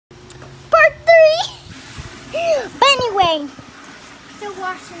Okay. Still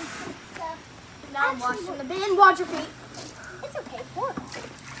washing some stuff. Now I'm washing the bin. Wash your feet. It's okay, pour.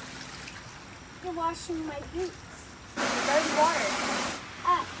 You're washing my boots. There's water.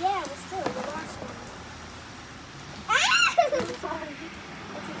 Yeah, but still, you're washing them. Ah! Sorry.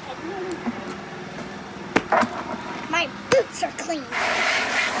 It's okay. My boots are clean.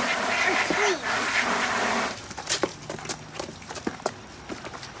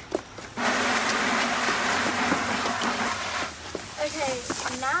 Okay,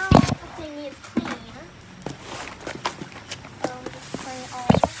 now the thing is clean. Just clean all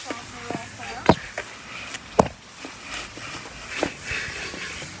this off real fast.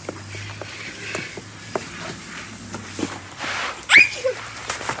 You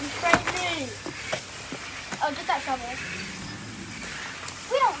sprayed me. Oh, get that shovel.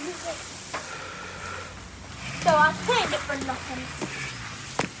 We don't use it. So I cleaned it for nothing.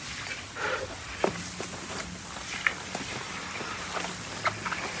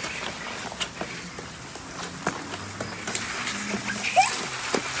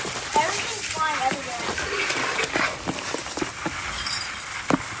 Everything's flying everywhere.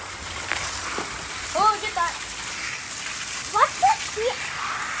 Oh, get that. What's this?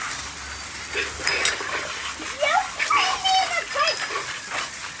 You sprayed me in the face.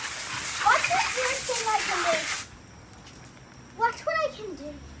 What's this weird thing I can do? Watch what I can do.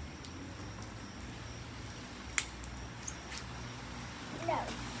 No.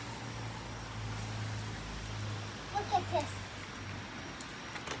 Look at this.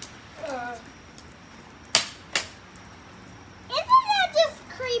 Isn't that just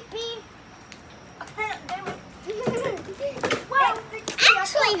creepy? Well, it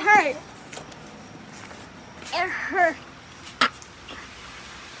actually hurt. It hurt.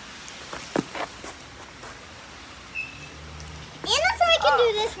 And if I can do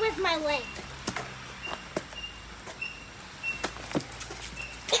this with my leg.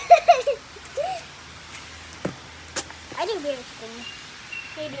 I do weird things.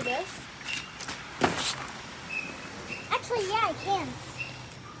 Can you do this? Actually, yeah, I can.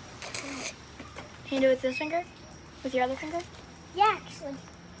 Can you do it with this finger? With your other finger? Yeah, actually.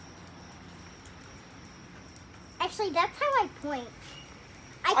 Actually, that's how I point.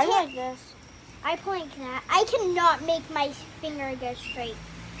 I I can't. like this. I point that. I cannot make my finger go straight.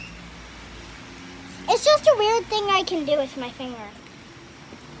 It's just a weird thing I can do with my finger.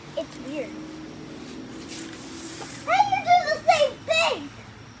 It's weird. How do you do the same thing?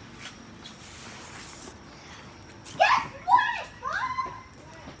 Guess what, Mom?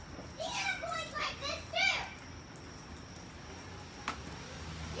 Deanna points like this too.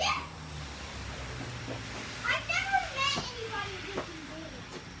 Yes. I've never met anybody who can do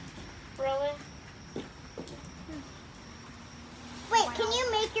it. Really? Wait, can you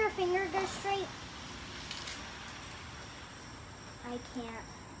make your finger go straight? I can't.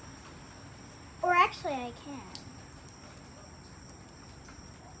 Or actually, I can.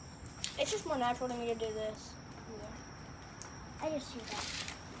 It's just more natural to me to do this. I just do that.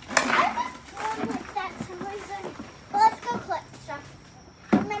 I was born with that for some reason. Well, let's go collect stuff.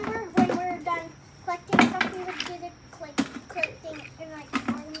 Remember when we were done collecting stuff, we would do the collecting and like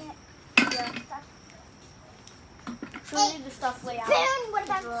sorting it? Yeah. Stuff. So we leave the stuff laid out. Spoon, what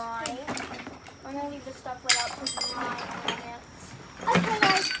about dry. spoon? I'm gonna leave the stuff laid out to dry in a minute. Okay,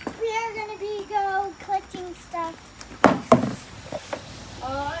 guys, we are gonna go collecting stuff.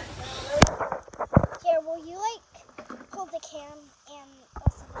 Here, will you like hold the can and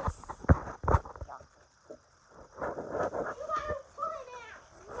also this? You gotta pull it out.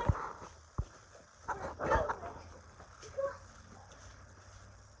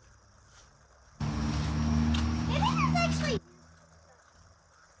 Maybe that's actually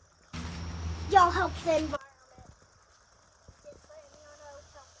y'all help the environment. Just letting you know,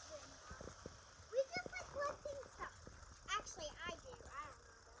 help the environment. We just like collecting stuff. Actually, I do.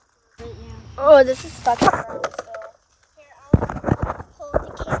 I don't know. Oh, this is stuck in the ground still. Here, I'll hold the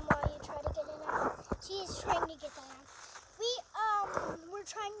can while you try to get it out. She's trying to get that out. We're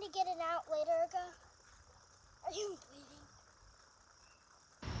trying to get it out later ago. Are you bleeding?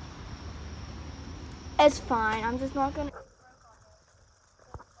 It's fine. I'm just not gonna.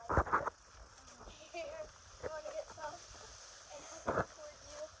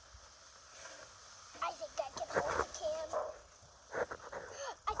 I think I can hold the can.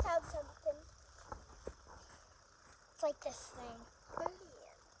 I found something. It's like this thing.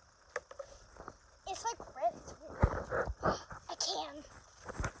 It's like red. It's weird. I can.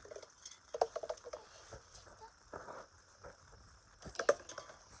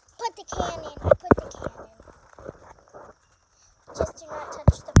 Put the can in. I put the can in. Just do not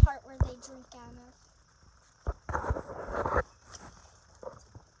touch the part where they drink out of.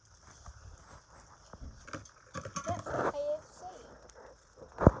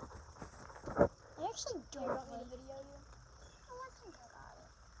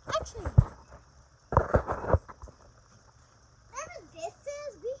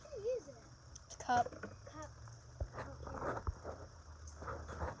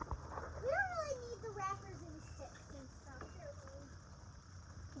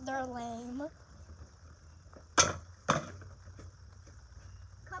 are lame.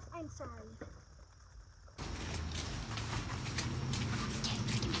 Cup, I'm sorry.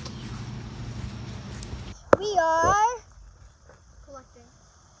 We are collecting.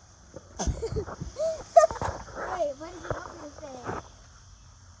 Wait, what did you want me to say?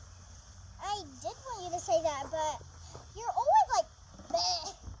 I did want you to say that, but you're always like,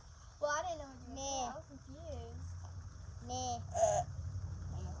 bleh. Well, I didn't know what you were saying. I was confused.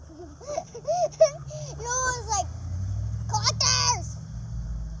 You're always like, collectors!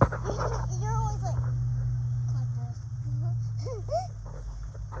 You're always like, collectors.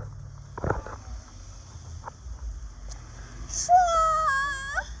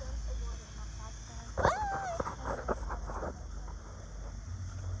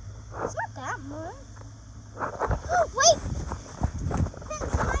 It's not that much. Wait!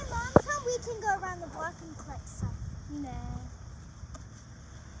 Since my mom's home, we can go around the block and collect stuff. No.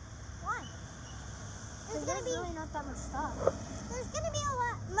 Why? There's gonna be really not that much stuff. there's gonna be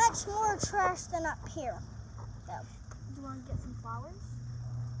much more trash than up here. Do you want to get some flowers?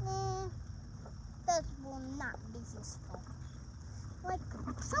 Nah, that will not be useful. Like,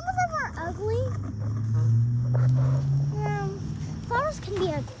 some of them are ugly. Flowers can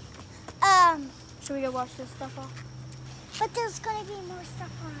be ugly. Should we go wash this stuff off? But there's gonna be more stuff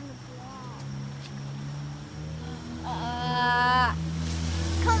around the block.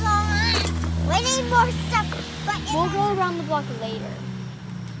 Come on, we need more stuff. But We'll go around the block later.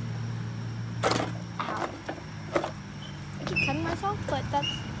 Ow. I keep cutting myself, but that's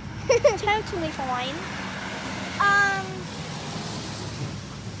totally fine.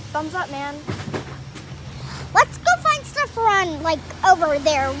 Thumbs up, man. Let's go find stuff around, like, over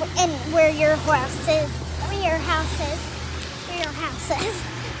there and where your house is. Where your house is. I don't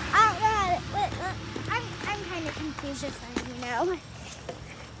know. I'm kind of confused just now, you know.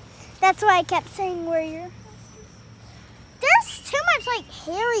 That's why I kept saying where your house is. There's too much, like,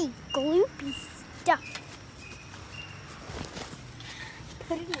 hairy, gloopy stuff.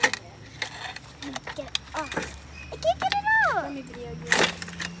 Put it in there. Get it off. I can't get it off. Let me video you.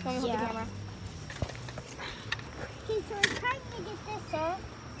 Let me hold the camera. Okay, so I'm trying to get this off.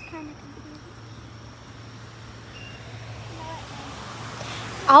 It's kind of confusing.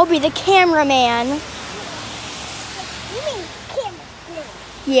 I'll be the cameraman. You mean camera girl?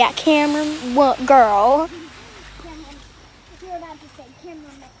 Yeah, girl. You're about to say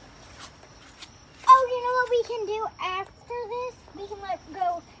cameraman. Oh, you know what we can do after this? We can let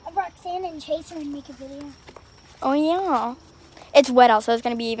go of Roxanne and chase her and make a video. Oh, yeah. It's wet out, so it's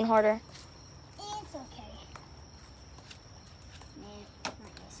going to be even harder. It's okay. Nah,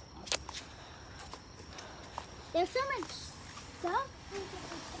 not useful. There's so much stuff. We can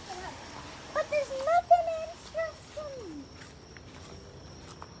pick it up. But there's nothing interesting.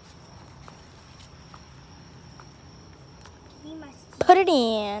 We must Put it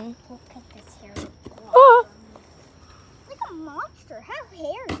in. look at this hair. Oh. It's like a monster. How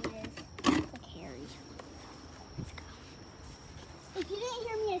hairy it is. It's like hairy. Let's go. If you didn't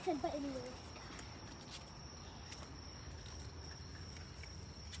hear me, I said, but anyway, let's go.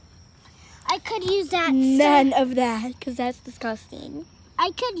 I could use that. None of that, because that's disgusting.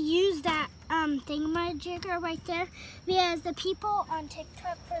 I could use that thingamajigger right there because the people on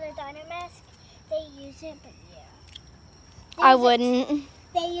TikTok for their dino mask, they use it, but yeah. I wouldn't.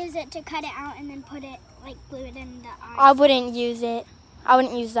 They use it to cut it out and then put it, like, glue it in the eye. I wouldn't use it. I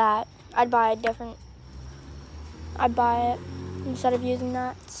wouldn't use that. I'd buy a different. I'd buy it instead of using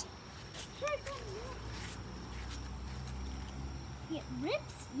that. It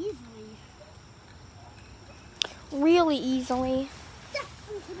rips easily. Really easily.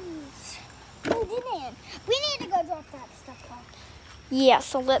 We didn't. We need to go drop that stuff off. Yeah,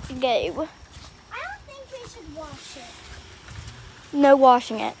 so let's go. I don't think we should wash it. No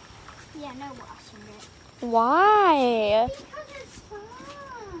washing it. Yeah, no washing it. Why? Because it's fun.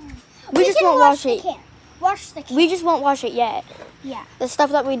 We just can won't wash the it. can. Wash the can. We just won't wash it yet. Yeah. The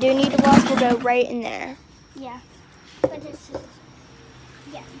stuff that we do need to wash will go right in there. Yeah. But this is.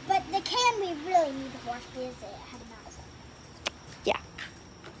 Yeah. But the can we really need to wash because it had a mouse on it. Yeah.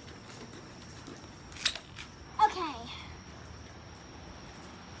 Okay.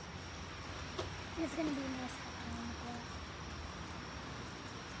 There's gonna be more stuff on the block.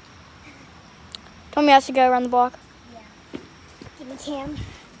 Tommy has to go around the block. Yeah. Give me Cam.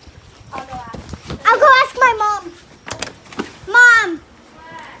 I'll go out. I'll go ask my mom. Mom,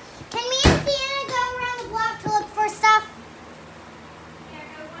 can me and Sienna go around the block to look for stuff? Yeah,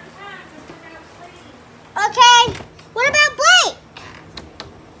 go one time because we're going to sleep. Okay. What about Blake?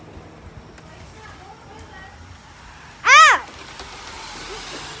 Oh.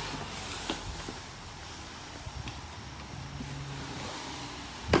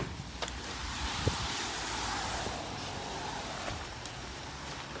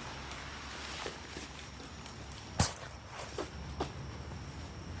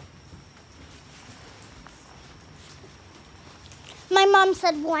 My mom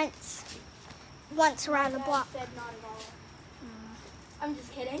said once around the block. Said not at all. I'm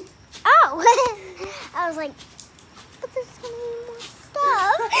just kidding. Oh, I was like, but there's so many more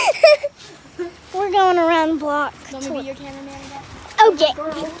stuff. We're going around the block. Want me to be your cameraman again? Okay,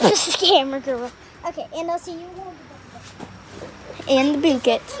 this is camera girl. Okay, and I'll see you. And the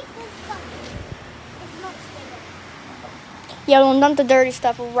bucket. Yeah, we'll dump the dirty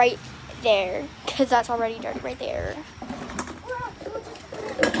stuff right there, because that's already dirty right there.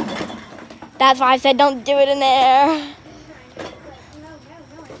 That's why I said don't do it in there.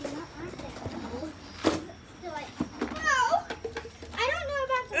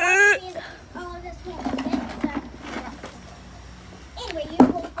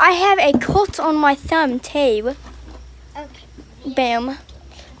 I have a cut on my thumb too. Okay. Bam.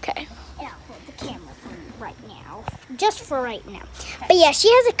 Okay. And I'll hold the camera for right now. Just for right now. But yeah, she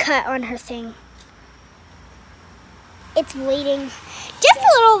has a cut on her thing. It's bleeding. Just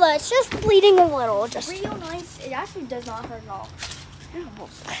a little though. It's just bleeding a little. Just Real nice. It actually does not hurt at all. I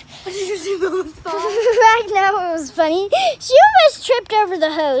know, it was funny. She almost tripped over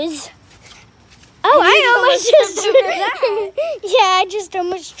the hose. Oh, I almost just yeah, I just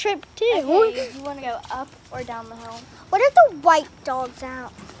almost tripped too. Okay, you want to go up or down the hill? What if the white dog's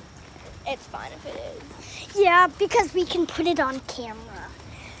out? It's fine if it is. Yeah, because we can put it on camera.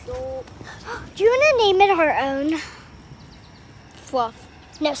 Do you want to name it our own? Fluff.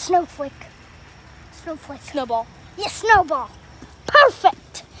 No, Snowflake. Snowflake. Snowball. Yeah, Snowball.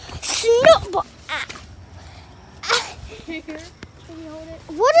 Perfect. Snowball. Can you hold it?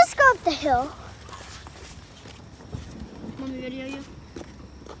 We'll just go up the hill. Want me to video you?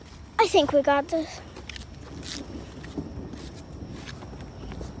 I think we got this.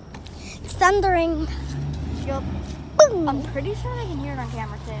 It's thundering. Yup. Boom. I'm pretty sure they can hear it on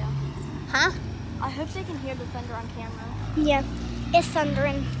camera too. Huh? I hope they can hear the thunder on camera. Yeah, it's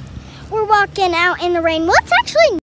thundering. We're walking out in the rain. Well, it's actually